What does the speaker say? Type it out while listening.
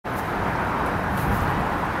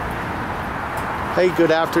Hey,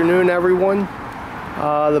 good afternoon everyone.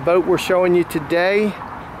 The boat we're showing you today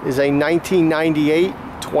is a 1998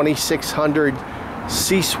 2600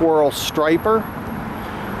 Sea Swirl striper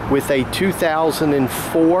with a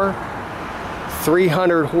 2004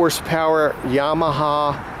 300 horsepower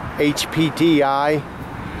Yamaha HPDI.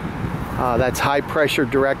 That's high pressure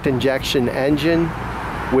direct injection engine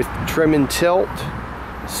with trim and tilt,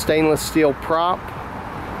 stainless steel prop.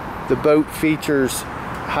 The boat features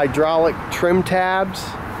hydraulic trim tabs,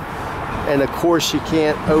 and of course you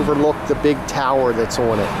can't overlook the big tower that's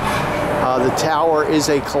on it. The tower is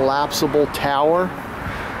a collapsible tower,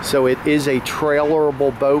 so it is a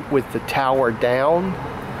trailerable boat with the tower down.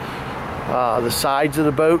 The sides of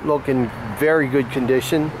the boat look in very good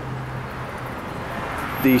condition.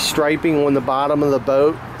 The striping on the bottom of the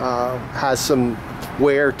boat has some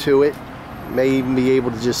wear to it. May even be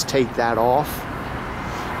able to just take that off.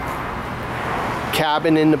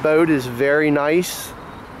 Cabin in the boat is very nice.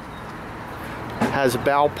 Has a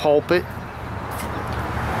bow pulpit.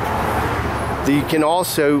 You can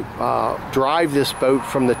also drive this boat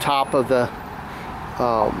from the top of the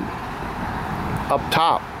up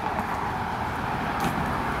top.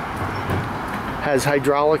 Has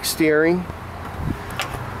hydraulic steering.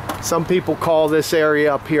 Some people call this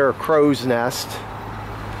area up here a crow's nest,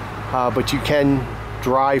 but you can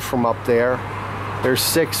drive from up there. There's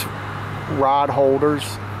 6 rod holders,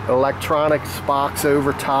 electronic spocks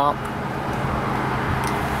over top,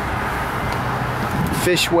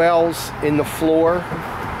 fish wells in the floor,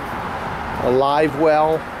 a live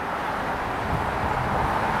well,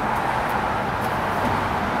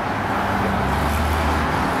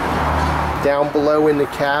 down below in the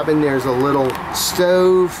cabin there's a little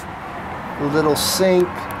stove, a little sink,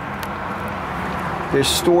 there's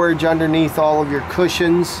storage underneath all of your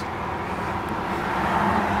cushions,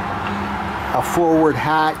 a forward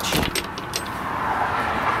hatch,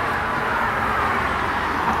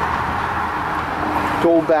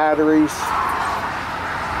 dual batteries.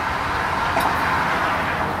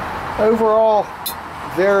 Overall,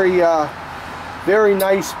 very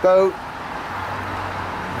nice boat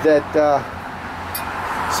that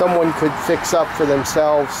someone could fix up for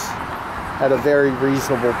themselves at a very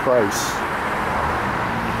reasonable price.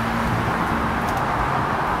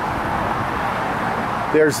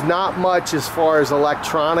 There's not much as far as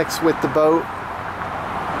electronics with the boat,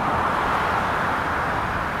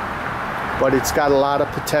 but it's got a lot of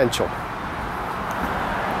potential.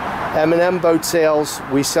 M&M Boat Sales,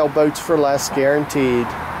 we sell boats for less, guaranteed.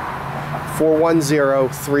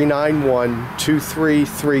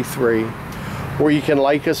 410-391-2333. Or you can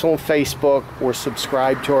like us on Facebook or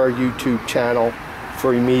subscribe to our YouTube channel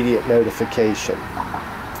for immediate notification.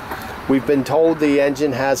 We've been told the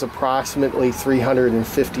engine has approximately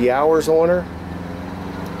 350 hours on her,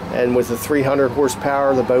 and with the 300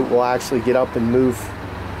 horsepower the boat will actually get up and move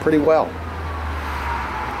pretty well.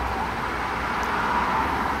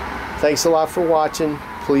 Thanks a lot for watching.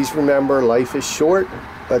 Please remember, life is short.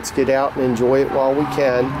 Let's get out and enjoy it while we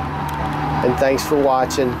can. And thanks for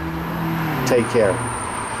watching. Take care.